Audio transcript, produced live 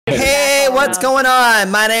what's going on?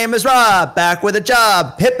 My name is Rob, back with a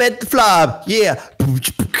job. Hip it the flop. Yeah.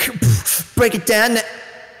 Break it down.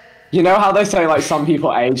 You know how they say, like, some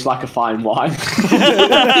people age like a fine wine?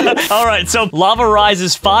 All right, so lava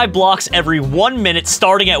rises 5 blocks every 1 minute,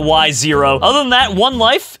 starting at Y0. Other than that, 1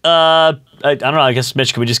 life. I don't know. I guess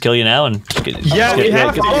Mitch, can we just kill you now and? Yeah, we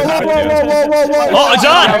have to. Oh, it's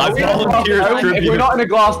on! If we're not in a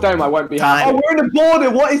glass dome, I won't be happy. Oh, we're in a border.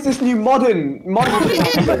 What is this new modern? We're in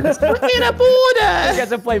a border. You guys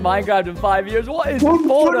have played Minecraft in 5 years. What is this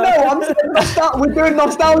border? No, we're doing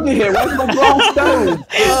nostalgia here. Where's my glass dome?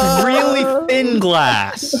 It's really thin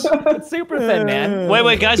glass. It's super thin, man.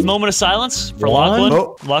 Wait, guys! Moment of silence for Lachlan.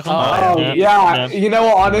 Oh. Lachlan. Yeah. You know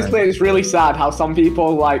what? Honestly, it's really sad how some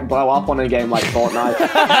people like blow up on a game like Fortnite,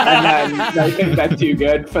 and then they think they're too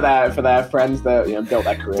good for their friends that built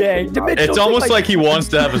their career. Dang, it's almost like he wants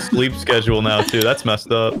to have a sleep schedule now too. That's messed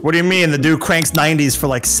up. What do you mean? The dude cranks 90s for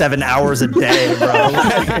like 7 hours a day, bro.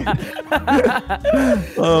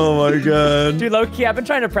 Oh my god. Dude, low-key, I've been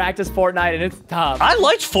trying to practice Fortnite and it's tough. I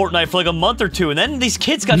liked Fortnite for like a month or two, and then these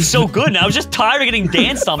kids got so good, and I was just tired of getting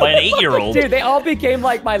danced on by an 8-year-old. Dude, they all became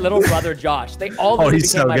like my little brother Josh. They all he's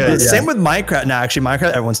became so my good. brother. Same with Minecraft. No, actually,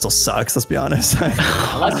 Minecraft, everyone still sucks. Let's be honest.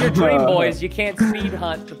 Unless you're Dream Boys, you can't speed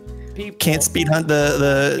hunt the people. Can't speed hunt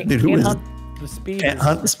the dude. Who is? The speeds. Can't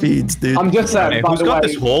hunt the speeds, dude. I'm just saying. Hey, who's got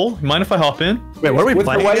this hole? Mind if I hop in? Wait, what are we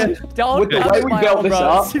playing again? Don't the way we built this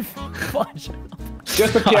up. Fudge.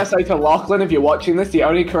 Just a PSA to Lachlan, if you're watching this, the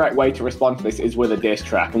only correct way to respond to this is with a diss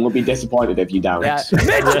track, and we'll be disappointed if you don't. Yeah.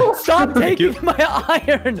 Mitch, stop taking my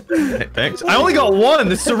iron! Hey, thanks. I only got 1.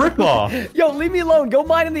 This is a ripoff. Yo, leave me alone. Go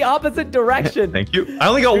mine in the opposite direction. Thank you. I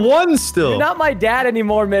only got 1 still. You're not my dad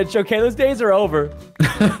anymore, Mitch. Okay, those days are over.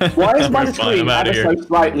 Why is my Fine, screen ever so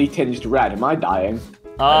slightly tinged red? Am I dying?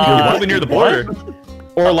 You're probably near the border.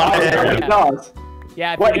 Or lava. It does.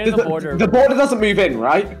 Yeah, Wait, near the border. The border doesn't move in,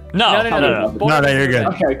 right? No. No, you're good.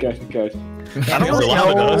 Okay, good. I don't really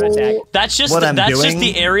know. That's just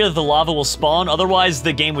the area the lava will spawn. Otherwise,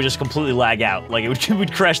 the game would just completely lag out. Like it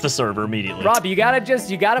would crash the server immediately. Rob, you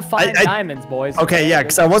gotta find diamonds, boys. Okay, yeah,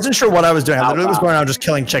 because I wasn't sure what I was doing. I literally was going around just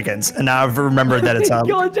killing chickens, and now I've remembered that it's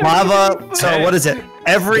lava. So what is it?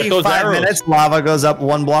 Every 5 minutes, lava goes up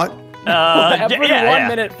 1 block. Every 1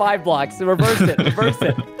 minute, 5 blocks. Reverse it.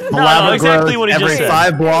 Lava exactly what he every just said.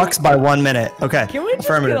 5 blocks by 1 minute. Okay. Can we just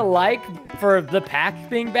get a like for the pack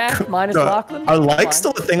being back minus Lachlan? Are likes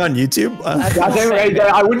still a thing on YouTube?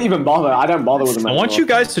 I wouldn't even bother. I don't bother with them. I want you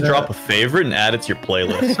guys to drop a favorite and add it to your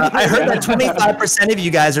playlist. I heard that 25% of you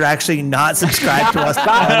guys are actually not subscribed to us. That's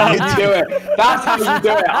how you do it. That's how you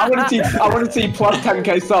do it. I want to see plus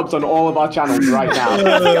 10k subs on all of our channels right now.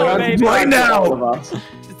 Right now.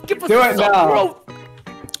 Do it now.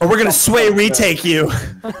 Or we're gonna sway retake you.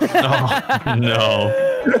 Oh, no.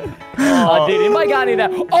 Oh, dude, anybody got any of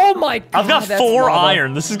that? Oh my god. I've got 4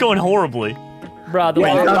 iron. This is going horribly. Bro, the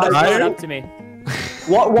way you're up to me.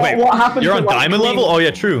 What happened? You're on diamond level? Oh yeah,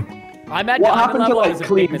 true. I'm at what diamond happened to level.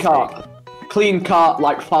 like clean cut,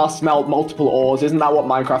 like fast smelt multiple ores? Isn't that what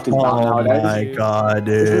Minecraft is about nowadays? Oh my god,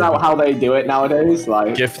 dude. Isn't that how they do it nowadays?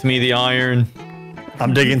 Like, gift me the iron.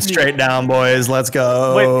 I'm digging straight down, boys. Let's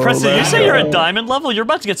go. Wait, Preston, you say you're at diamond level? You're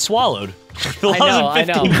about to get swallowed. I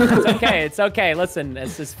know. It's okay. Listen,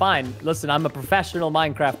 it's fine. Listen, I'm a professional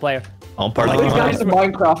Minecraft player. I'm part of the you guys in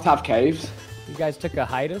Minecraft have caves? You guys took a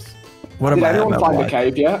hiatus? Did anyone find a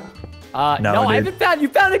cave yet? No, I haven't found. You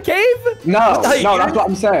found a cave? No, that's what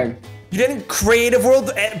I'm saying. You didn't creative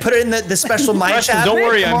world put it in the special mine chat? Don't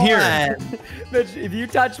worry, I'm here. Mitch, if you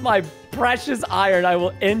touch my precious iron, I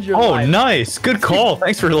will end your life. Oh, nice. Good call.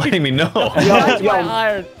 Thanks for letting me know. Touch my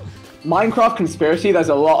iron. Minecraft conspiracy, there's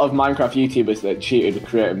a lot of Minecraft YouTubers that cheated with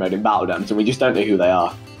creative mode in battle dams, and we just don't know who they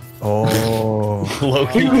are. Oh.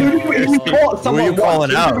 Low-key. We caught someone. Who are you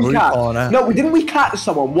calling out? Who are you calling out? No, didn't we catch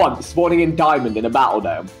someone once spawning in diamond in a battle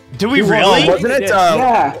dome? Do we really? Wasn't it?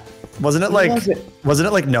 Yeah. Wasn't it like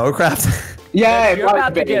NoCraft? Yeah, you're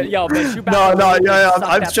about to get, yo, Mitch, you're No,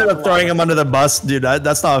 I'm straight up throwing him under the bus, dude.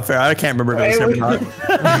 That's not fair. I can't remember if it was him or not.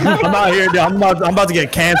 I'm out here, dude. I'm about to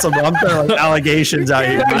get canceled, bro. I'm throwing like allegations out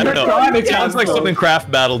here. I don't know. It sounds like something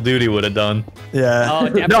Craft Battle Duty would have done. Yeah. Oh,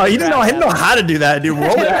 no, he didn't know how to do that, dude. He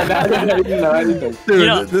didn't know anything. Dude,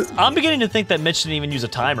 I'm beginning to think that Mitch didn't even use a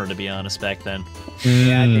timer, to be honest, back then.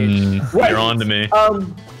 Yeah, dude. You're on to me.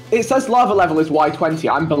 It says lava level is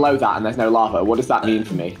Y20. I'm below that, and there's no lava. What does that mean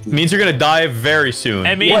for me? It means you're gonna die very soon.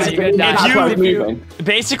 It means if you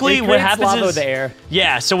basically what happens is the air.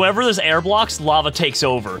 Yeah, so whenever there's air blocks, lava takes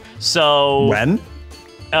over. So when?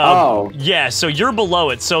 Yeah, so you're below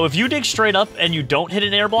it. So if you dig straight up and you don't hit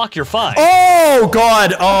an air block, you're fine. Oh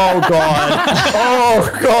God! Oh God!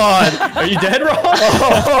 Oh God! Are you dead, Rob?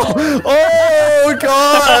 Oh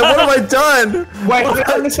God! What have I done? Wait, I don't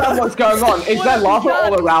understand what's going on. Is there lava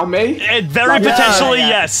all around me? Very potentially,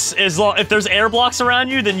 yes. As long if there's air blocks around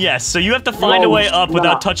you, then yes. So you have to find a way up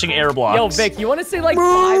without touching air blocks. Yo, Vic, you want to say like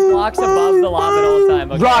 5 blocks above the lava at all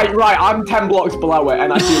time? Okay? Right. I'm 10 blocks below it,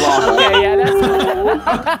 and I see lava. Okay, yeah, that's.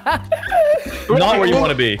 Not where you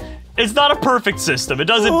want to be. It's not a perfect system. It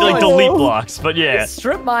doesn't like delete blocks, but yeah.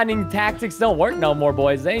 Strip mining tactics don't work no more,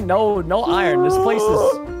 boys. They ain't no iron. This place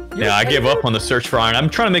is. Yeah, I gave up on the search for iron. I'm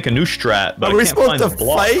trying to make a new strat, but Are we I can't find supposed the to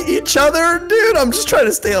block. fight each other, dude? I'm just trying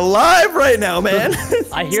to stay alive right now, man.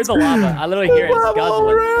 I hear the lava. I literally hear it. It's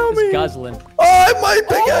guzzling. It's guzzling. Oh, I might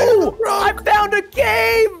think I found a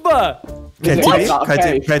cave! Can I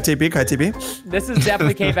Okay. TP? This is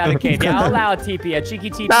definitely cave out of cave. Yeah, I'll allow a TP, a cheeky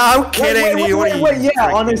TP. No, I'm kidding. Wait,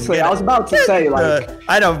 yeah, honestly, I was about to say, like...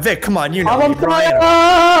 I know, Vic, come on, you know. I'm on me, Brian.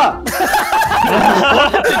 fire!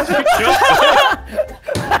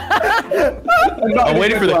 I'm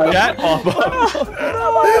waiting for the chat pop up.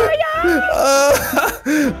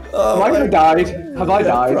 Have I died? Have I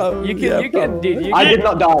died? You can, dude. You I can. did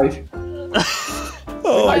not die.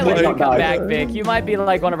 Oh, I You did might not come die. back, Vic. You might be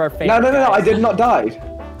like one of our favorites. No, I did not die.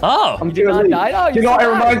 Oh. I'm did not doing die? Oh, you know what it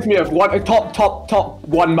survived. reminds me of? A top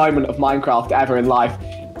one moment of Minecraft ever in life.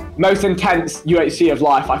 Most intense UHC of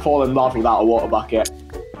life. I fall in love without a water bucket.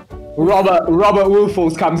 Robert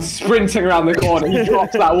Woofles comes sprinting around the corner. He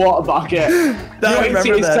drops that water bucket.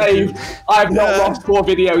 UHC is saved. I have not lost 4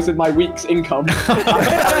 videos in my week's income.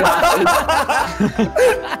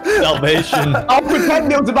 Salvation. I'll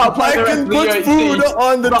pretend it was about playing the rest of the UHC, food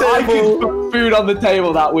on the but I table. could put food on the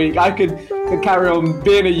table that week. I could carry on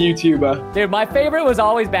being a YouTuber. Dude, my favorite was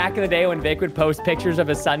always back in the day when Vic would post pictures of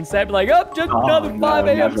his sunset, be like, just another 5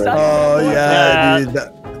 a.m. never. sunset. Oh, boy." yeah,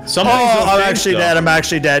 dude. Somebody's I'm actually dead. I'm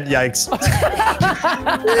actually dead. Yikes.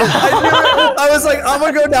 I was like, I'm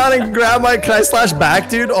gonna go down and grab my. Can I slash back,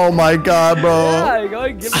 dude? Oh my god, bro. Yeah, go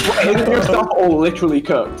and give it. Isn't your stuff all literally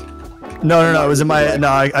cooked? No. It was in my. No,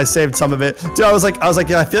 I saved some of it. Dude, I was like,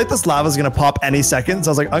 yeah, I feel like this lava's gonna pop any second. So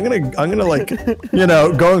I was like, I'm gonna like,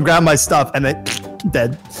 go and grab my stuff, and then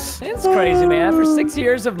dead. It's crazy, man. For 6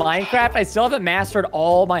 years of Minecraft, I still haven't mastered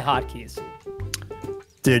all my hotkeys.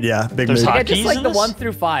 Dude, yeah, big There's move. Yeah, just Hotkeys like in the this? 1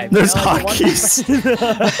 through 5. There's you know, like the 1 through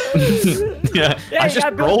hotkeys. Yeah, Yeah, I you just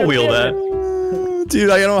gotta build roll your wheel that. pyramid. Dude,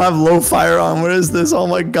 I don't have low fire on. What is this? Oh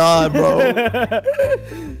my god, bro.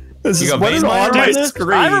 This You is got what is vein on miner my in this?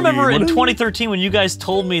 screen. I remember What in is- 2013 when you guys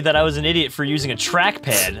told me that I was an idiot for using a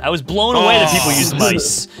trackpad. I was blown away that people used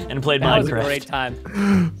mice and played That was a Minecraft. great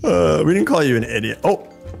time. We didn't call you an idiot. Oh,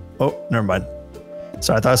 never mind.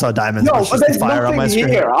 Sorry, I thought I saw diamonds. No, It was but just there's the fire on my nothing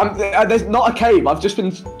screen. here. There's not a cave. I've just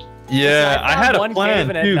been... Yeah, I found had a one plan cave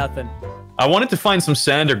and had too. nothing. I wanted to find some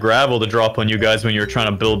sand or gravel to drop on you guys when you were trying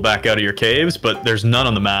to build back out of your caves, but there's none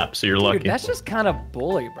on the map, so you're lucky. Dude, that's just kind of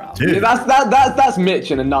bully, bro. Dude, That's Mitch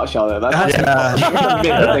in a nutshell, though. That's yeah.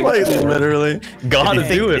 Mitch Like, thing. literally. Gotta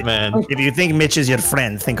do it, man. If you think Mitch is your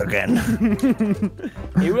friend, think again.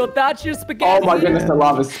 He will touch your spaghetti. Oh my goodness, the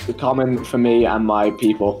lava's coming for me and my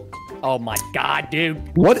people. Oh my god,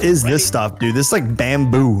 dude. What is this stuff, dude? This is like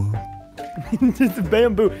bamboo. It's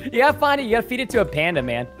bamboo. You gotta find it. You gotta feed it to a panda,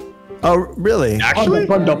 man. Oh, really? Actually,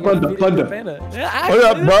 Plunder. Feed it to a panda. Yeah, What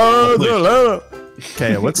up, actually, bro?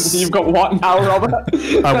 Okay, what's... You've got what now, Robert?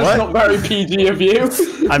 That's what? not very PG of you.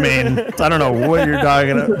 I mean, I don't know what you're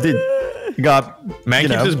talking about. Dude, you got... man you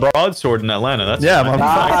keeps know. his broadsword in Atlanta. That's Yeah,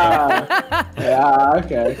 fine. Yeah,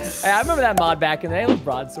 okay. Hey, I remember that mod back in the day with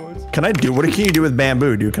broadswords. What can you do with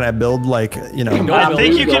bamboo, dude? Can I build like, I think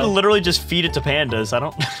you Bamboo. can literally just feed it to pandas. I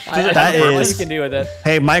don't. That What is- you can do with it.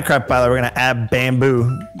 Hey, Minecraft, by the way, we're gonna add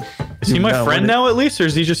bamboo. Is he my No, friend what now at least, or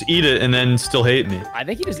does he just eat it and then still hate me? I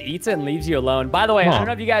think he just eats it and leaves you alone. By the way, I Huh. don't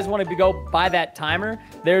know if you guys want to go buy that timer.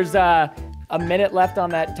 There's a minute left on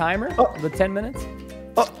that timer. The 10 minutes.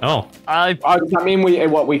 Oh, I Does that mean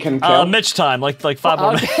we can kill? Mitch time, like 5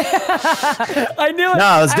 more minutes. I knew it.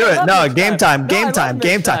 No, let's do I it. love No, Mitch game time, No, I game love time, Mitch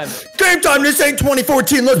game time. Game time, this ain't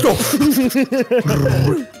 2014, let's go.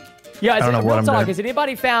 Yeah, I don't know what I'm doing. Has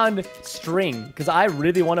anybody found string? Because I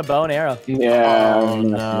really want a bow and arrow. Yeah. Oh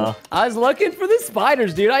no. I was looking for the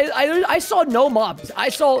spiders, dude. I saw no mobs. I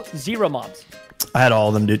saw 0 mobs. I had all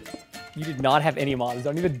of them, dude. You did not have any mobs.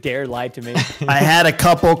 Don't even dare lie to me. I had a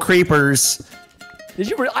couple creepers. Did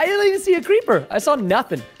you? I didn't even see a creeper. I saw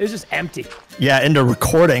nothing. It was just empty. Yeah, into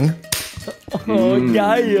recording. Oh,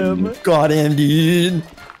 damn. Got in, dude.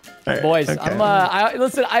 All right, Boys, okay.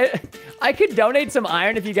 listen, I could donate some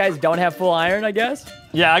iron if you guys don't have full iron, I guess.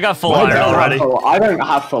 Yeah, I got full I iron don't already. I don't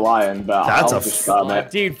have full iron, but That's I'll a just grab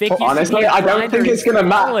it. Dude, Vic used to Honestly, be a I don't think grinder. it's gonna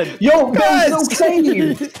matter. Solid. Yo, Guys! there's no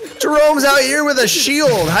save. Jerome's out here with a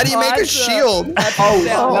shield. How do you make a That's, shield?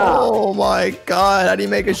 Oh my god, how do you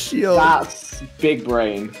make a shield? That's big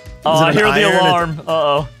brain. Oh, Is it I an hear the iron? alarm.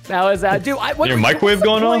 Uh-oh. That was dude. What, Your microwave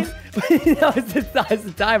going off? No, it's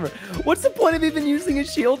the timer. What's the point of even using a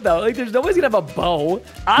shield though? Like, there's nobody's gonna have a bow.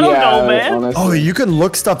 I don't know, man. Honestly. Oh, you can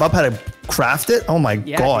look stuff up how to craft it? Oh my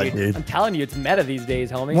Yeah, god, dude. I'm telling you, it's meta these days,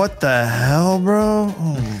 homie. What the hell, bro?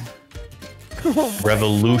 Oh.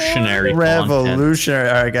 Revolutionary. content. Revolutionary.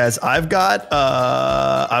 All right, guys. I've got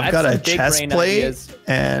have a some big chest brain plate ideas.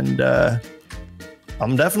 and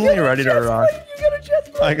I'm definitely ready to rock. You got a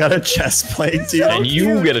chest plate. I got a chest plate, dude. And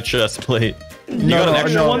you get a chest plate. You got an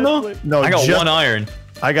extra one though? No, I got just, one iron.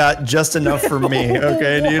 I got just enough for me.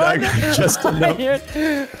 Okay, dude. I got just enough.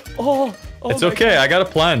 Oh, It's my okay. I got a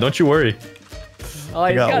plan. Don't you worry. God. Oh,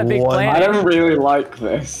 he's got got a big one. plan. I don't really like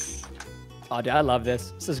this. Oh, dude, I love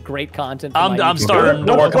this. This is great content. for I'm my YouTube. starting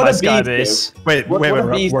to What- work on what my do sky bees base. Wait, What do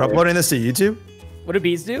we're bees do? uploading this to YouTube? What do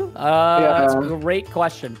bees do? Yeah. That's a great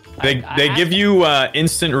question. They give you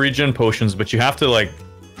instant regen potions, but you have to like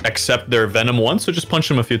accept their venom once. So just punch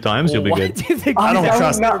them a few times. You'll be What good. do you think I don't these are?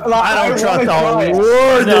 trust. no, like, I don't I trust wanna a try it.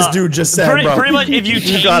 word this No, dude just said, pretty- bro. pretty much, if you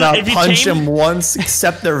tame- gotta if you punch tame- him once,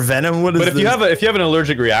 accept their venom. What is But if this? you have an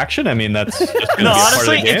allergic reaction, I mean that's just gonna No, be a part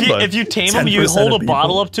honestly, of the game. if you tame them, you 10% hold a of people.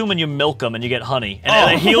 bottle up to them and you milk them and you get honey,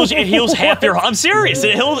 and it heals half your. I'm serious.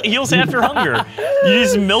 It heals half your hunger. You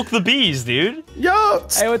just milk the bees, dude. Yo.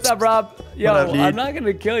 Hey, what's up, Rob? Yo, What up, dude? I'm not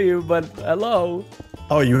gonna kill you, but hello.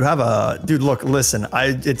 Oh, you have a dude. Look, listen.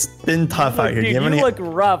 It's been tough out here. Dude, Do you have you any? look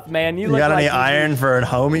rough, man. You You look got any like iron for a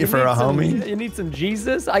homie? you For need a some- homie? You need some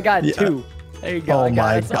Jesus? I got Yeah. 2. There you go. Oh I got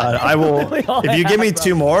my it. That's god! all- I will. literally all If you I give me have, bro.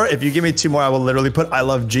 2 more, I will literally put I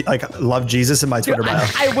love love Jesus in my Dude, Twitter bio.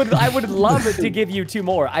 I would love to give you 2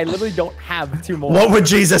 more. I literally don't have 2 more. What would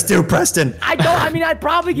Jesus do, Preston? I mean, I'd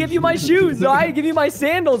probably give you my shoes. So I'd give you my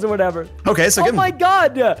sandals or whatever. Okay, so Oh give my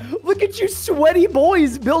god. Look at you sweaty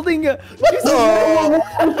boys building.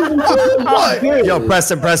 What? Yo,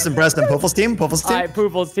 Preston, Puffle's team. All right,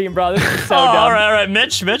 Poofle's team, bro. This is so dumb. all right,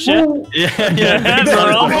 Mitch. Yeah, Oh,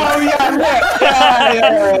 Jerome.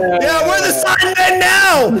 Yeah, we're the sign men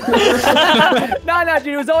now. No,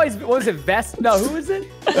 dude. It was always, what was it, Vest? No, who was it?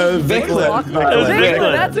 Vicklin.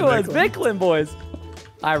 Vicklin. That's who it was. Vicklin, boys.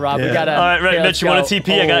 All right, Rob, we Yeah. gotta. All right, let's Mitch. You want go. a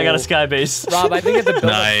TP? I got a sky base. Rob, I think it's a build.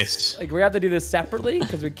 Nice. Like, we have to do this separately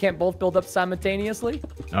because we can't both build up simultaneously.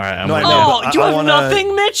 All right, I'm No, ready. I know. Oh, but you I have wanna-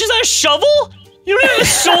 nothing, Mitch? Is that a shovel? You don't have a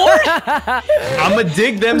sword? I'm gonna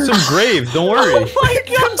dig them some graves. Don't worry. My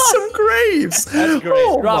God. Some graves. That's great.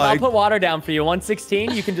 Oh Rob, my- I'll put water down for you. 116,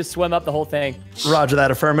 you can just swim up the whole thing. Roger that.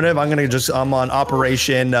 Affirmative. I'm on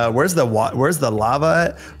operation. Where's the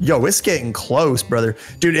lava at? Yo, it's getting close, brother.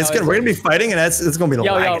 Dude, we're gonna be fighting, and it's gonna be the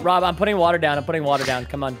Yo, wagon. Rob, I'm putting water down.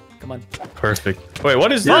 Come on. Perfect. Wait,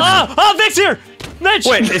 what is this? Oh, Vic's here. Mitch.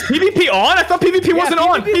 Wait, is PvP on? I thought PvP wasn't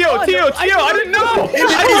on. PvP 's Theo, on. I didn't know. Dang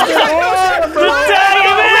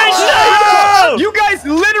it, Mitch. No! You guys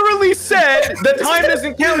literally said the time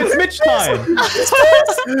doesn't count. It's Mitch time.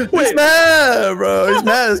 He's mad, bro. He's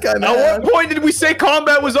mad. This guy At mad. what point did we say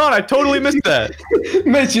combat was on? I totally missed that.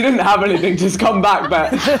 Mitch, you didn't have anything. Just come back,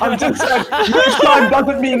 bet. I'm just saying, Mitch time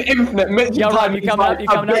doesn't mean infinite. Mitch Yo, Rob, time you means coming up, like you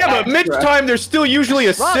a coming up? bit Yeah, but Mitch extra. time, there's still usually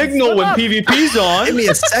a Rob, signal swim when up. PvP's on. Give me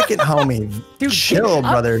a second, homie. Dude, Chill,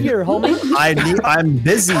 get brother. Up here, homie. I'm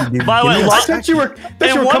busy, dude. By the way, Give me a lo- I second. thought you were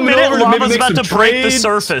In 1 coming minute, over to maybe lava's make about some to break the trades.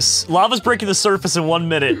 surface. Lava's breaking the surface in 1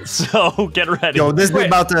 minute, so get ready. Yo, this is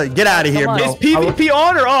about to get out of here, Come on. bro. Is PvP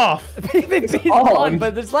on or off? PvP's on,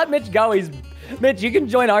 but just let Mitch go. Mitch, you can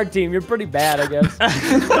join our team. You're pretty bad, I guess.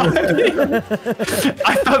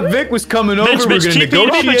 I thought Vic was coming over. Mitch, We're Mitch, gonna TP him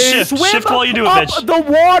up and negotiate. shift. Shift while you do it, Up Mitch. the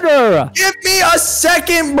water. Give me a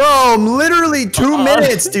second, bro. I'm literally 2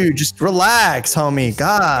 minutes, dude. Just relax, homie.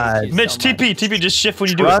 God. Mitch, TP, just shift when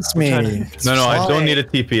you do it. Trust me. No, I don't need a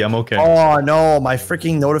TP. I'm okay. Oh, no. My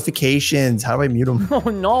freaking notifications. How do I mute them? Oh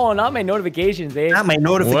no, not my notifications, babe. Not my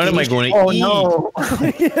notifications. What am I going to Oh, eat? no.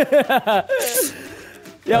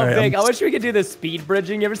 Yo, All right, Big, I'm I wish we could do the speed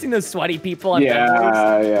bridging. You ever seen those sweaty people on Yeah,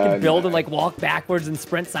 Bedwars? yeah, You can build no. and like walk backwards and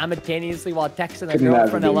sprint simultaneously while texting their Could never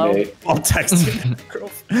girlfriend be hello. me. I'll text you.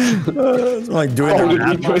 It's like doing Oh, the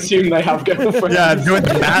did you math. assume they have girlfriends? Yeah, doing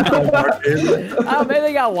the math homework, dude. Oh, maybe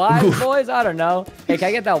they got wives, boys. I don't know. Hey, can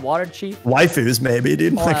I get that water, chief? Waifus, maybe,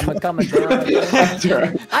 dude. Hold on, I'm coming down. Sure.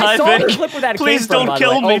 I Hi, saw the Vic. clip where that Please came from, don't by the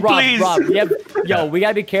kill way. me, Oh, Rob, please. Rob, yo, we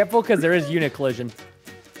gotta be careful because there is unit collision.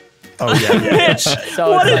 Oh, yeah. Mitch, So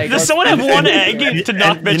what it's is, like, does someone have one egg to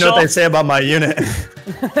knock You Mitch know what they off? say about my unit?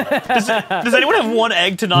 Does anyone have one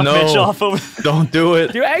egg to knock Mitch off over? Don't do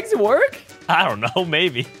it. Do eggs work? I don't know,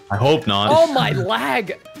 maybe. I hope not. Oh my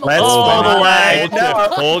lag. Let's Oh, the lag.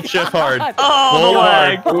 Hold shift hard. Oh, the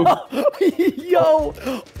lag. Yo.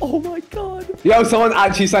 Oh my god. Yo, someone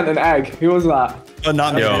actually sent an egg. Who was that? But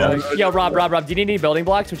not me. Yo, Rob, do you need any building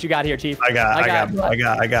blocks? What you got here, Chief? I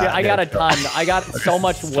got a ton. I got so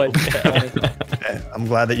much wood. Okay, I'm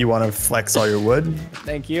glad that you want to flex all your wood.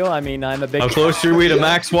 Thank you. I mean, I'm a big. How close are we to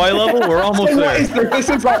max Y level? We're almost What is there. this?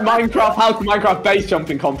 This is like Minecraft, how to Minecraft base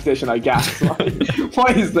jumping competition, I guess. Like,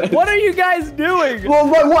 what is this? What are you guys doing? Well,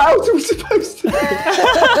 what else are we supposed to do?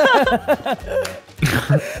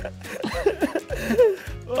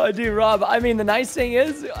 Oh, dude, Rob. I mean, the nice thing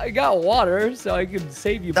is, I got water, so I can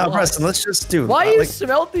save you. No, blocks. Preston, let's just do. Why are you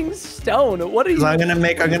smelting stone? What are you? I'm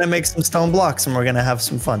gonna make some stone blocks, and we're gonna have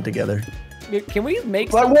some fun together. Can we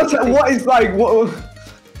make? Like, what is like what?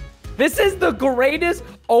 This is the greatest.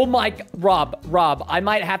 Oh my, Rob. I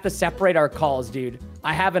might have to separate our calls, dude.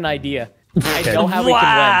 I have an idea. I know how we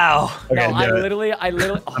can win. No, Okay, I literally.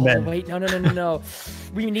 Oh wait, no.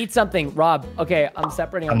 We need something, Rob. Okay, I'm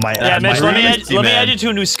separating. Yeah, Mitch, let me add you to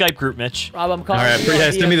a new Skype group, Mitch. Rob, I'm calling. All right,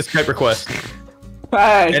 send me the Skype request.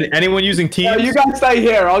 Hey. Anyone using Teams? No, you guys stay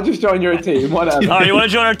here. I'll just join your team. Whatever. Oh, you want to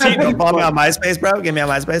join our team? Follow me on MySpace, bro. Get me on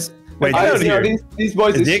MySpace. Wait, these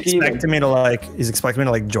boys is are he scheming. expecting me to like? He's expecting me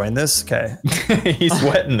to like join this? Okay. He's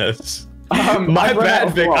sweating us. My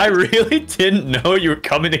bad, Vic. I really didn't know you were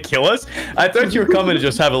coming to kill us. I thought you were coming to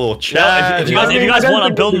just have a little chat. If you guys want,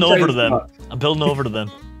 I'm building over to them. I'm building over to them.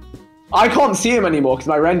 I can't see him anymore because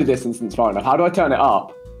my render distance isn't far enough. How do I turn it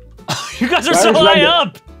up? You guys are so high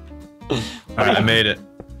up. All right, I made it.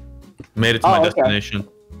 Made it to my destination.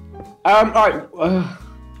 All right.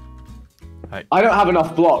 I don't have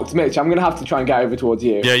enough blocks, Mitch. I'm gonna have to try and get over towards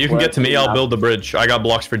you. Yeah, you can get to me. I'll build the bridge. I got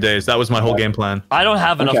blocks for days. That was my whole game plan. I don't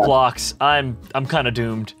have enough blocks. I'm kind of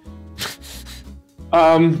doomed.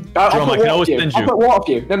 I'll Jerome, put I can always send you. I'll put water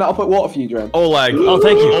for you. No, I'll put water for you, Jerome. Oh, lag. Oh,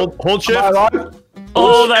 thank you. Hold shift. Am I alive?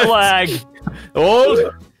 Oh, that lag.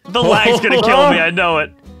 Oh. The lag's gonna kill me. I know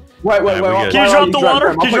it. Wait. Can you drop the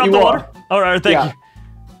water? Can you drop the water? All right, thank you.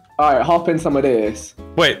 All right, hop in some of this.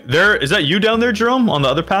 Wait, is that you down there, Jerome? On the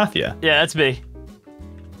other path? Yeah. Yeah, that's me.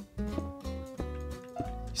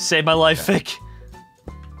 Save my life, Vic.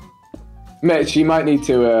 Mitch, you might need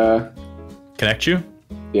to Connect you?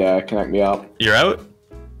 yeah, connect me up. You're out?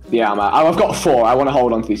 Yeah, I'm out. I've got 4. I want to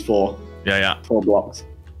hold on to these 4. Yeah. 4 blocks.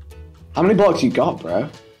 How many blocks you got, bro?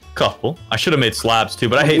 Couple. I should have made slabs too,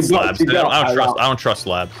 but I hate slabs. I don't trust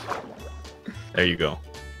slabs. There you go.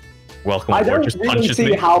 Welcome I aboard. don't Just really punches see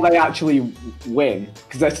me. how they actually win,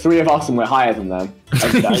 because there's 3 of us and we're higher than them.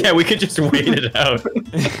 Yeah, we could just wait it out.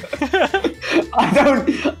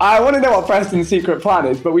 I want to know what Preston's secret plan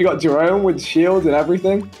is, but we got Jerome with shields and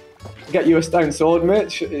everything. Get you a stone sword,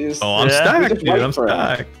 Mitch. I'm stacked, dude. I'm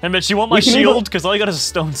stacked. Hey, Mitch, you want my shield? Because all you got is a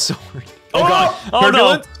stone sword. Oh, God. Oh,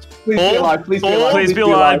 no. Please be alive. Please be alive. Please be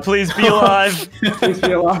alive. Please be alive. Please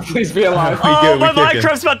be alive. Please be alive. Oh, my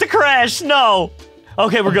Minecraft's about to crash. No.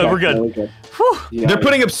 Okay, we're good. We're good. Yeah, They're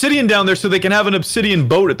putting obsidian down there so they can have an obsidian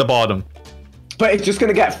boat at the bottom. But it's just going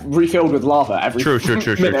to get refilled with lava every True.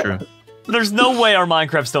 minute. There's no way our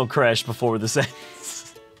Minecrafts don't crash before this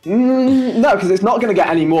ends. No, because it's not going to get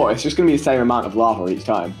any more. It's just going to be the same amount of lava each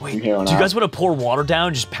time from here on out. Do you guys want to pour water down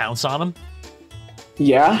and just pounce on them?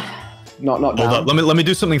 Yeah. Not Hold up. Let me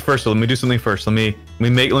do something first. Let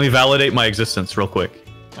me validate my existence real quick.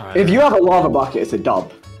 Right. If you have a lava bucket, it's a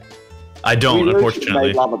dub. I don't,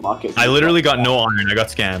 unfortunately. Lava buckets. I literally got no iron. I got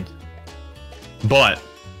scammed. But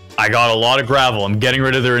I got a lot of gravel. I'm getting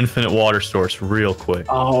rid of their infinite water source real quick.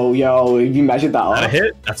 Oh, yo, you measured that up? Is that a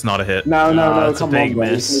hit? That's not a hit. No, that's come a big on,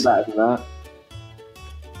 bro. miss. You can do better than that.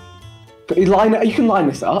 But you can line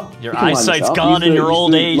this up. Your eyesight's gone in your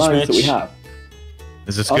old age, Mitch. Mitch.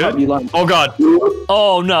 Is this I'll good? help you line. Oh, God.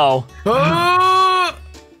 Oh, no.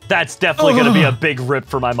 That's definitely going to be a big rip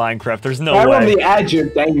for my Minecraft. There's no way. I'm on the edge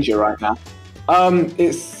of danger right now.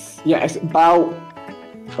 It's about...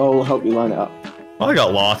 Oh, I'll help you line it up. Well, I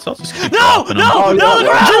got lost. I'll just keep No! dropping No! them. No!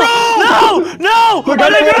 No! We're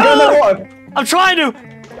going in the water. I'm trying to!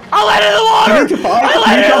 I let it in the water! You need to fight. I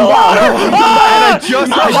let it in the water! I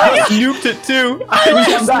just nuked it too. I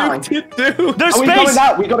just nuked it too. There's Are we coming space!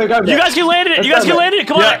 out? We gotta go. You guys can land it! You guys can land it!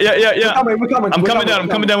 Come on! Yeah. We're coming. I'm coming down. I'm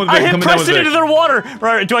coming down with I Vic. hit Preston into their water!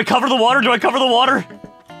 Right, do I cover the water? Do I cover the water?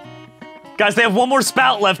 Guys, they have one more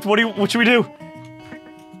spout left. What should we do?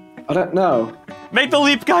 I don't know. Make the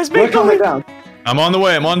leap, guys! We're Make the coming leap! down. I'm on the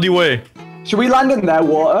way. I'm on the way. Should we land in their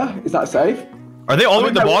water? Is that safe? Are they all the way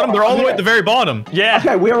at the bottom? They're all the way at the very bottom. Yeah.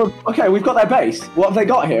 Okay, we've got their base. What have they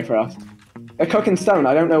got here for us? a cooking stone.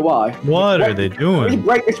 I don't know why. What are they Can we doing?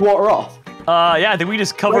 break this water off? Yeah, I think we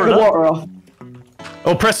just cover Break it the up. water off.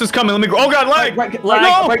 Oh, Preston's coming. Let me go. Oh God, lag! Break this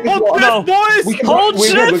No! water. no. Boys! We can, Hold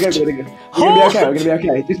we're good, we're good, shift. we're good. We're gonna be okay. We're gonna be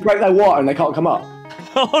okay. Just break their water and they can't come up.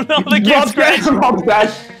 Oh no, they can't scratch. Rob's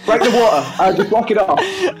dead. Break the water. Just block it off.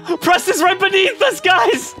 Preston's right beneath us,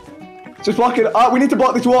 guys. Just block it. We need to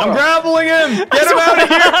block this water. I'm grappling him! Get him out of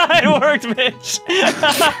here! It worked, Mitch.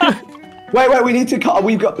 Wait. We need to cut.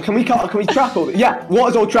 Can we trap all? Yeah,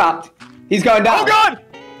 water's all trapped. He's going down. Oh God!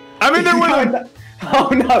 I'm in there with him! Oh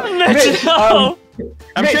no, Mitch, no.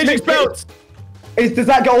 I'm Mitch, changing Mitch, spouts! Does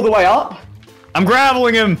that go all the way up? I'm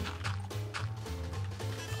graveling him!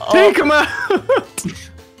 Take him out!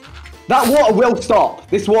 That water will stop.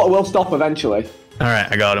 This water will stop eventually.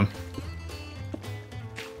 Alright, I got him.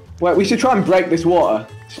 Wait, we should try and break this water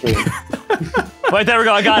stream. Wait, there we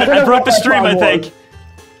go. I got it. don't I know broke what the that stream, I plan think.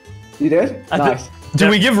 You did? Nice. Do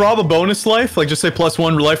we give Rob a bonus life? Like just say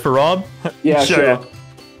 +1 life for Rob? Yeah, Sure. sure.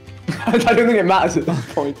 I don't think it matters at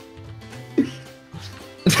this point.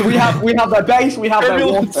 So we have their base, we have their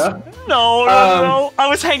Turbulence. water. No. I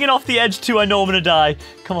was hanging off the edge too. I know I'm gonna die.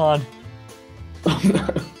 Come on. Oh,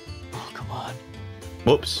 come on.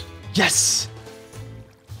 Whoops. Yes.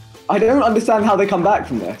 I don't understand how they come back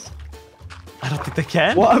from this. I don't think they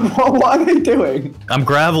can. What are they doing? I'm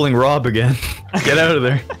graveling Rob again. Get out of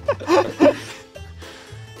there.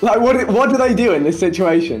 Like, what do they do in this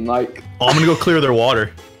situation? Like, Oh, I'm gonna go clear their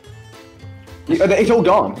water. it's all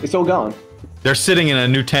gone. It's all gone. They're sitting in a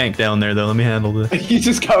new tank down there though. Let me handle this. He's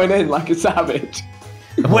just going in like a savage.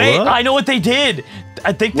 Wait, What? I know what they did.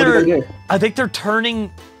 I think What they're. did they do? I think they're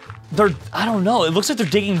turning. I don't know. It looks like they're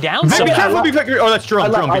digging down. Be somehow. careful, be careful. Oh, that's Jerome. I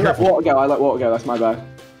Jerome, let be careful. water go. I let water go. That's my bad.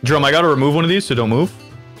 Jerome, I gotta remove one of these, so don't move.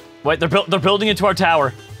 Wait, they're building into our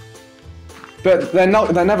tower. But they're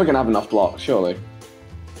never gonna have enough blocks, surely.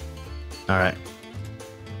 All right.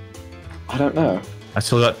 I don't know. I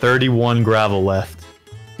still got 31 gravel left.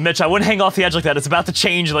 Mitch, I wouldn't hang off the edge like that. It's about to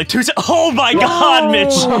change in like 2 seconds. Oh my God,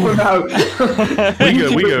 Mitch! Oh no. We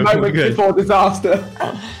good. We good. We Moment good. before disaster.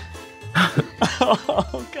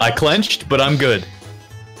 Oh, God. I clenched, but I'm good.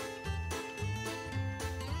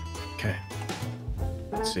 Okay.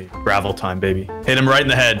 Let's see. Gravel time, baby. Hit him right in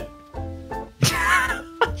the head.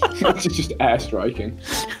 It's just air striking.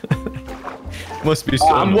 Must be so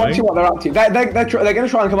I'm annoying. watching what they're up to. They're going to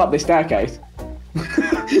try and come up this staircase.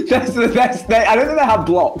 I don't think they have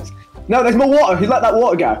blocks. No, there's more water. Who let that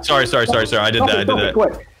water go? Sorry. I did Stop that. it,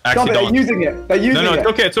 quick. Stop it, Accident. they're using it. They're using No, it. it's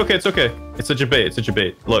okay. It's okay. It's okay. It's such a bait. It's such a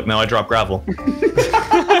bait. Look, now I drop gravel.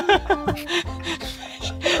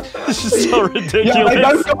 This is so ridiculous. Yeah, they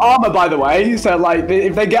don't got armor, by the way. So, like,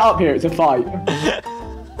 if they get up here, it's a fight.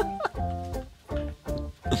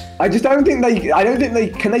 I just don't think they. I don't think they.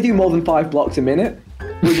 Can they do more than 5 blocks a minute?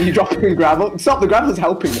 When you drop in gravel? Stop. The gravel's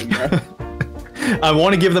helping them. Bro. I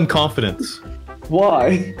want to give them confidence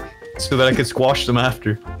Why? so that I can squash them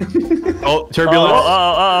after. Oh, turbulence.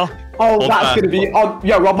 Oh. Oh, Hold that's fast. gonna be. Oh,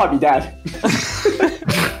 yeah, Rob might be dead.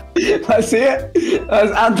 Let's see it.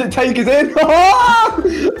 As Undertaker's in.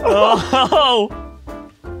 Oh.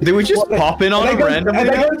 Did we just pop in on them randomly? Are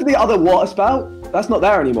they going to the other water spout? That's not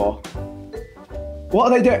there anymore.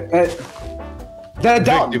 What are they doing? They're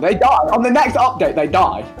done. They died. On the next update, they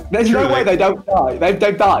died. There's no way they don't die.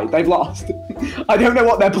 They've died. They've lost. I don't know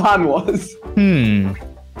what their plan was.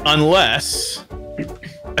 Unless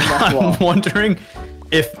I'm wondering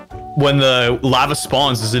if when the lava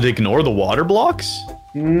spawns, does it ignore the water blocks?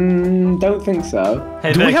 Don't think so.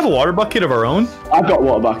 Hey, Do we Vic. have a water bucket of our own? I've got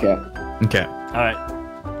water bucket. Okay. All right,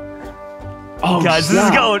 Oh, guys,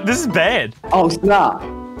 snap. this is bad. Oh, snap.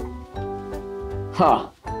 Huh.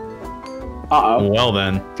 Uh-oh. Well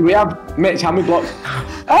then. Do we have... Mitch, how many blocks?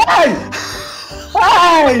 Hey!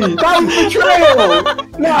 Hey! That was betrayal!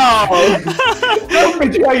 No! Don't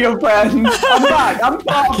betray your friends! I'm back! I'm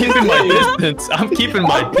part of Keeping this my team! distance. I'm keeping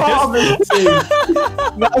my I'm part of distance. this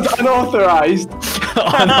team! That was unauthorized.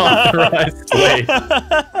 Unauthorized play.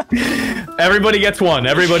 Everybody gets one.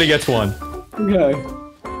 Everybody gets one. Okay.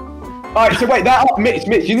 Alright, so wait, they're up. Mitch,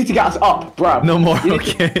 you need to get us up, bro. No more. You need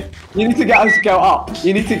Okay. You need to get us go up.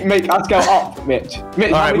 You need to make us go up, Mitch.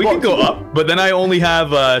 Mitch, All how right, many we can blocks go is up, but then I only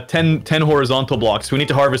have 10 horizontal blocks. We need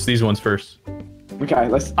to harvest these ones first. it? Okay,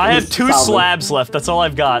 let's... I have let's 2 salvage. slabs left. That's all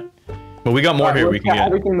I've got. But we got more Alright, here we'll we can get.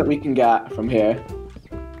 everything that we can get from here.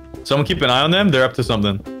 Someone keep an eye on them. They're up to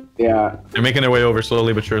something. Yeah. They're making their way over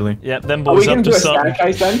slowly but surely. Yep, them Are we boys gonna up do to a something.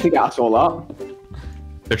 staircase then to get us all up?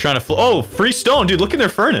 They're trying to oh, free stone, dude. Look at their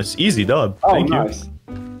furnace. Easy dub. Oh, Thank you. nice.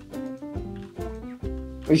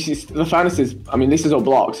 The furnace is... I mean, this is all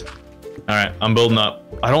blocks. All right, I'm building up.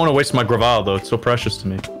 I don't want to waste my gravel though. It's so precious to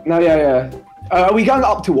me. No, yeah. Are we going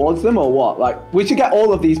up towards them or what? Like, we should get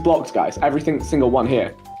all of these blocks, guys. Every single one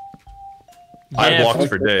here. I have blocks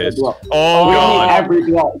for days. Oh, Oh, we're gonna need God. every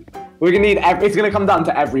block. We're gonna need it's gonna come down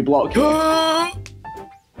to every block.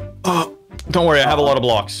 Don't worry, I have a lot of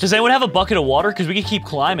blocks. Does anyone have a bucket of water? Because we could keep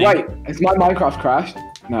climbing. Wait, has my Minecraft crashed?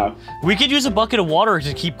 No. We could use a bucket of water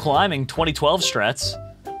to keep climbing 2012 strats.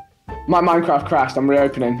 My Minecraft crashed. I'm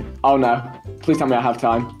reopening. Oh no. Please tell me I have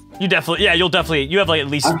time. You definitely, yeah, you have like at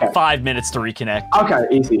least Okay. 5 minutes to reconnect. Okay,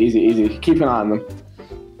 easy. Keep an eye on them.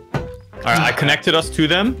 Alright, I connected us to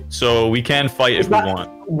them, so we can fight if we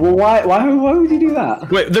want. Why would you do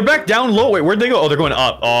that? Wait, they're back down low. Wait, where'd they go? Oh, they're going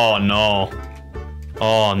up. Oh, no.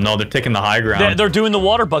 Oh, no, they're taking the high ground. They're doing the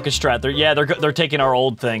water bucket strat. They're taking our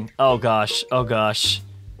old thing. Oh gosh.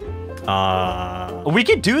 We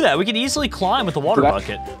could do that. We could easily climb with the water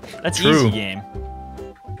bucket. That's True. easy game.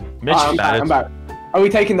 Mitch, I'm back. Are we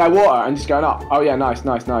taking their water and just going up? Oh yeah, nice.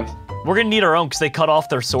 we're gonna need our own because they cut off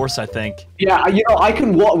their source, I think. Yeah, you know,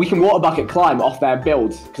 we can water bucket climb off their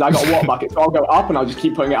builds because I got a water bucket, so I'll go up and I'll just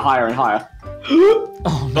keep putting it higher and higher.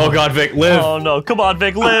 Oh, God, Vic, live. Oh no, come on,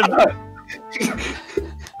 Vic, live.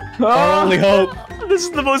 Our only hope. This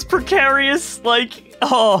is the most precarious, like,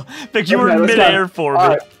 oh, Vic, you were Okay, in let's midair go. for me.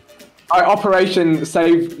 Alright, Operation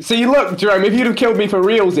Save. See, look, Jerome, if you'd have killed me for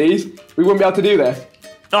realsies, we wouldn't be able to do this.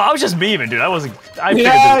 No, I was just memeing, dude. I figured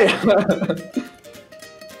that- Yeah.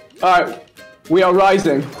 Alright, we are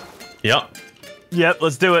rising. Yep. Yep,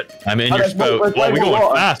 let's do it. I'm in your there's spout. way Oh, we more going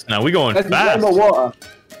water. fast now. We going There's way fast. more water.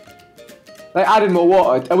 They added more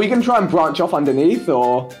water. Are we gonna try and branch off underneath,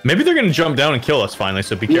 or? Maybe they're gonna jump down and kill us finally,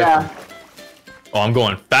 so be careful. Yeah. Oh, I'm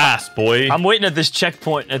going fast, boy. I'm waiting at this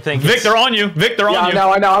checkpoint, I think. Vic, they're on you. Vic, they're Yeah, on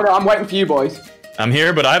I you. know. I'm waiting for you, boys. I'm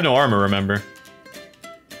here, but I have no armor, remember.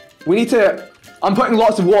 We need to. I'm putting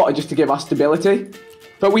lots of water just to give us stability.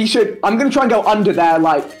 But we should. I'm gonna try and go under their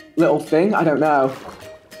like little thing. I don't know.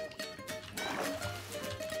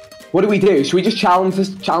 What do we do? Should we just challenge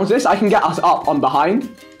this? I can get us up on behind.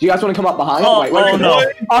 Do you guys want to come up behind? Oh, wait, no.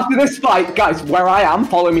 After this fight, guys, where I am,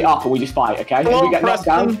 follow me up and we just fight, okay? Hello, if we get knocked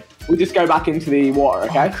Preston. down, we just go back into the water,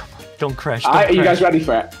 okay? Don't crash. Alright, are you crash. guys ready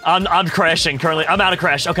for it? I'm crashing currently. I'm out of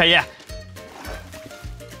crash. Okay, yeah.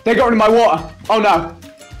 They got into my water.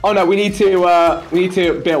 Oh no, we need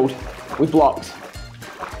to build with blocks.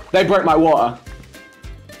 They broke my water.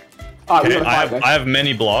 Alright, we Okay, gotta fight this. I have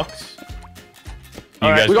many blocks. You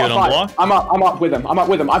Alright, guys We good gotta on fight. block? I'm up with them.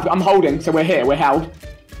 I'm holding, so we're here. We're held.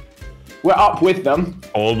 We're up with them,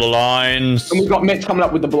 Hold the lines. and we've got Mitch coming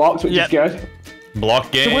up with the blocks, which Yep. is good. Block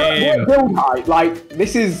So we're game. at build height. Like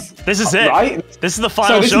this is This is it. right. This is the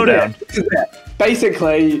final this showdown. Is it.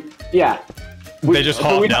 Basically, yeah. They just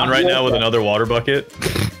but hop we down have right now with water. another water bucket.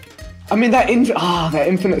 I mean, they're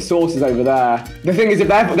infinite sources over there. The thing is, if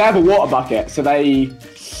they have a water bucket, so they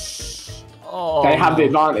Oh, have the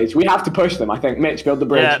advantage. We have to push them. I think. Mitch, build the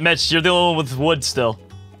bridge. Yeah, Mitch, you're the only one with wood still.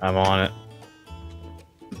 I'm on it.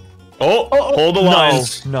 Oh, hold the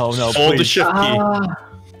lines. No, Hold the please. shift key. Ah,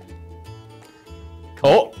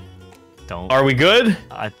 Oh, Don't. are we good?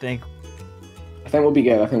 I think. I think we'll be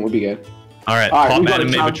good. All right, All right, Pop we've Man got and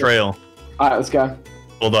a May challenge. betrayal. All right, let's go.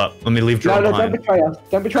 Hold up, let me leave Jerome No, don't behind. betray us.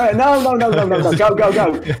 Don't betray us. No.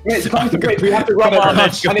 Go. Mitch, come to bridge. We have to run Come on, it.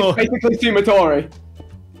 Mitch, And it's basically Sumatori.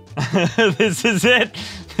 This is it.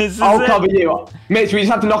 This is I'll it. cover you. Mitch, we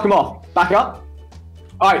just have to knock him off. Back up.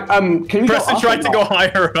 All right, can we Preston go up tried or to go not?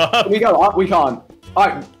 higher up. Can we go up? We can't. All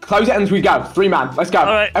right, close it and we go. 3 man. Let's go. All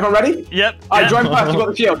right. Everyone ready? Yep. All right, yep. Jerome first. You got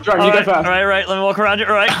the shield. Jerome, All you right, go first. All right. Let me walk around you.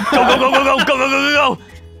 All right. Go.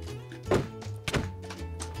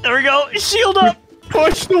 There we go. Shield up.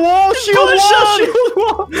 Push the wall, shield Push wall, him! shield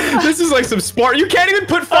wall. This is like some Spartan. You can't even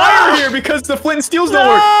put fire here because the flint and steels don't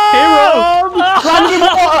work. No! Hey, Rob. Landed in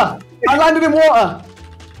water. I landed in water.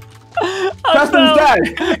 Preston's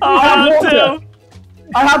dead. I have water.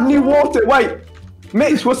 I have new water. Wait.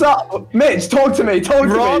 Mitch, what's up? Mitch, talk to me. Talk to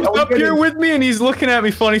Rob's me. Are we up good? here with me and he's looking at me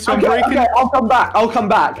funny, so I'm breaking, Okay, I'll come back.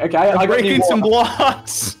 Okay, I got new breaking some water.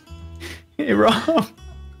 blocks. Hey, Rob.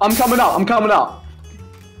 I'm coming up.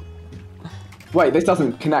 Wait, this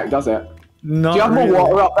doesn't connect, does it? Not Do you have more really.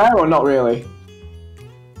 water up there or not really?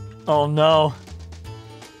 Oh no.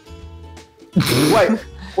 Wait,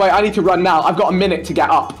 I need to run now. I've got a minute to get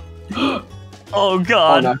up. Oh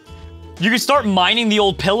god. Oh, no. You can start mining the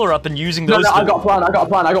old pillar up and using No, those. I've got a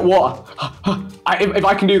plan. I got water. If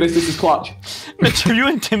I can do this, this is clutch. Mitch, are you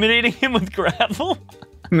intimidating him with gravel?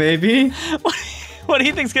 Maybe. What do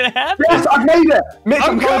you think's gonna happen? Yes, I've made it. Mitch,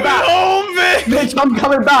 I'm coming back. home, Vic. Mitch, I'm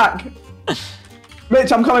coming back.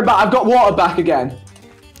 Mitch, I'm coming back. I've got water back again.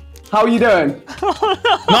 How are you doing?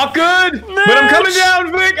 Not good, but I'm coming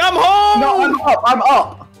down, Vic. I'm home. No, I'm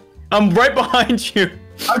up. I'm right behind you.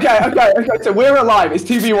 Okay. So we're alive. It's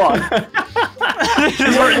 2v1. This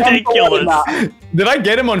is ridiculous. Did I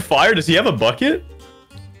get him on fire? Does he have a bucket?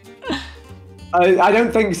 I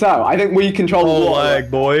don't think so. I think we control the water. Lag,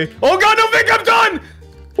 boy. Oh god, no, Vic, I'm done!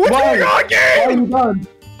 What's going on, Why are game? you done?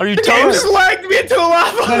 Are you The game toast? just lagged me into a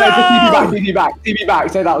lava. No, TP back.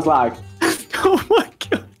 Say that was lag. Oh my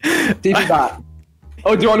god. TP back.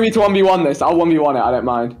 Oh, do you want me to 1v1 this? I'll 1v1 it. I don't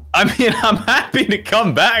mind. I mean, I'm happy to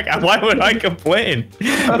come back. Why would I complain?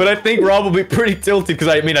 But I think Rob will be pretty tilted because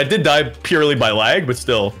I did die purely by lag, but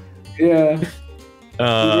still. Yeah.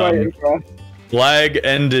 Right, lag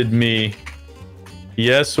ended me.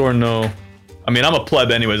 Yes or no? I mean, I'm a pleb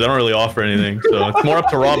anyways. I don't really offer anything, so it's more up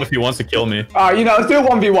to Rob if he wants to kill me. Alright, let's do a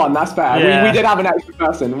 1v1. That's fair. Yeah. We did have an extra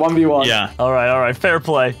person. 1v1. Yeah. All right. Fair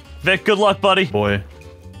play. Vic, good luck, buddy. Boy.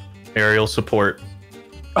 Aerial support. Just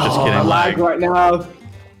Oh, kidding. lag right now.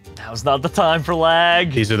 Now's not the time for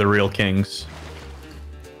lag. These are the real kings.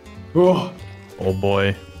 Oh, Oh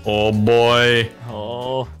boy. Oh boy.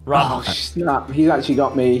 Oh, Rob. snap. He's actually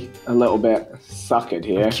got me a little bit suckered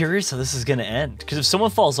here. I'm curious how this is gonna end. Because if someone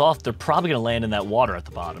falls off, they're probably gonna land in that water at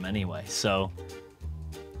the bottom anyway. So,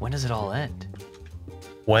 when does it all end?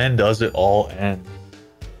 When does it all end?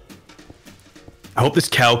 I hope this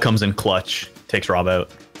cow comes in clutch. Takes Rob out.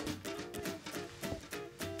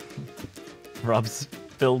 Rob's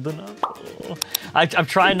building up. Oh. I'm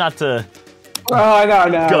trying not to Oh,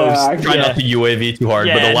 no. Ghost. Try not to UAV too hard,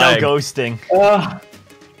 but yeah, the lag. no ghosting.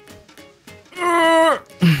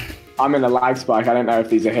 I'm in a lag spike. I don't know if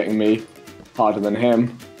these are hitting me harder than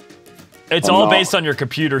him. It's or all not. based on your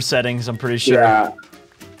computer settings, I'm pretty sure. Yeah.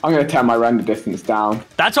 I'm going to turn my render distance down.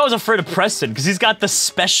 That's why I was afraid of Preston, because he's got the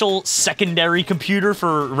special secondary computer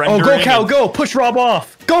for rendering. Oh, go cow, go! Push Rob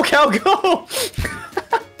off! Go cow, go!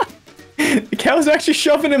 The cow's actually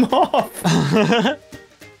shoving him off.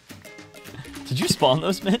 Did you spawn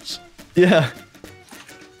those, Mitch? Yeah.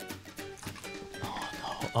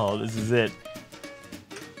 Oh, this is it.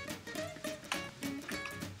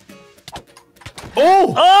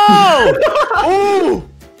 Oh! Oh! Oh!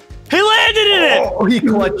 He landed in it! Oh, he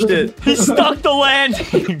clutched it. He stuck the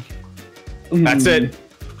landing. That's it.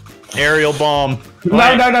 Aerial bomb. No.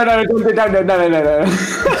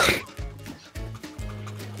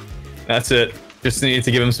 That's it. Just needed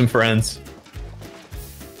to give him some friends.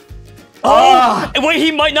 Oh! Wait,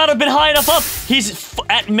 he might not have been high enough up. He's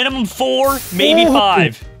at minimum 4, maybe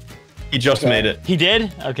 5. He just made it. He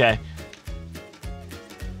did? Okay.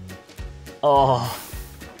 Oh.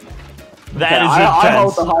 That is I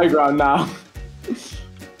hold intense. the high ground now.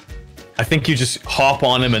 I think you just hop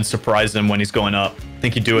on him and surprise him when he's going up. I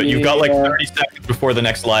think you do it. You've got like 30 seconds before the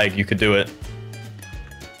next lag. You could do it.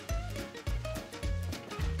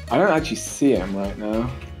 I don't actually see him right now.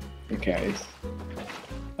 Okay.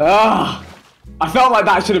 Ah! I felt like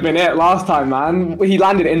that should have been it last time, man. He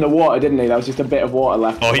landed in the water, didn't he? There was just a bit of water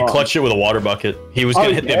left. Oh, he clutched it with a water bucket. He was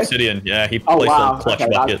gonna hit the obsidian. Yeah, he placed a clutch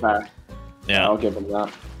bucket. That's fair. Yeah. I'll give him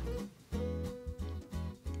that.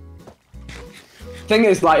 Thing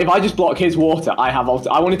is, like, if I just block his water, I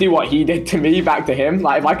want to do what he did to me back to him.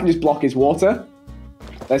 Like, if I can just block his water,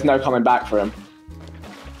 there's no coming back for him.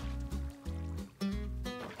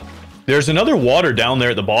 There's another water down there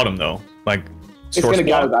at the bottom, though. Like, It's gonna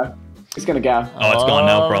go, though. It's gonna go. Oh, it's gone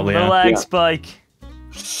now, probably. The Yeah. lag spike.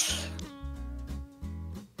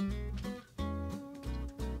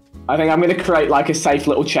 I think I'm gonna create, like, a safe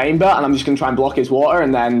little chamber, and I'm just gonna try and block his water,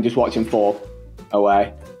 and then just watch him fall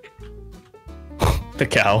away. The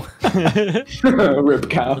cow. Rip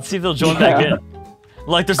cow. Let's see if they'll join back in.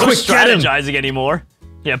 Like, there's no Quick, get him. strategizing anymore.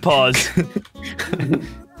 Yeah, pause. Pause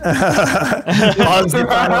the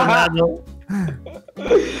final battle.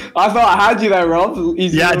 I thought I had you there, Rob.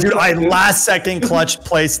 Easy Yeah, one. dude, I last second clutch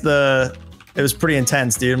placed the. It was pretty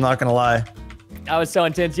intense, dude. I'm not gonna lie. That was so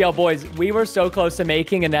intense. Yo, boys, we were so close to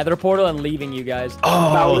making a nether portal and leaving you guys.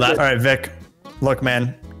 Oh, that. All right, Vic. Look,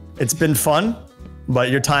 man, it's been fun, but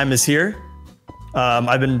your time is here.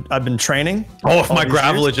 I've been training. Oh, if my these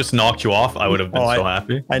gravel years. had just knocked you off, I would have been so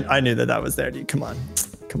happy. I knew that was there, dude. Come on,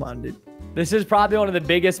 dude. This is probably one of the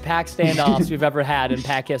biggest pack standoffs we've ever had in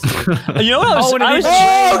pack history. You know what I was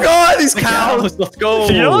Oh god, these cows! Let's go.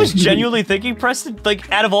 You know what I was genuinely thinking, Preston? Like,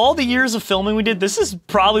 out of all the years of filming we did, this is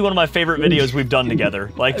probably one of my favorite videos we've done together.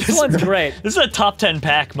 Like, This one's great. This is a top 10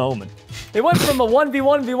 pack moment. It went from a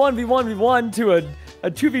 1v1v1v1v1 to a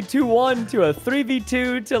 2v2-1 to a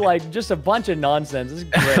 3v2 to like just a bunch of nonsense. This is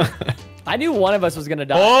great. I knew one of us was gonna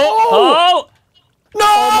die. Oh! No!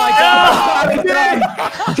 Oh my god!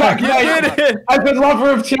 Checkmate! As a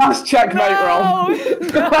lover of chess, checkmate, Rob.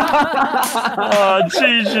 Oh,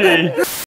 GG.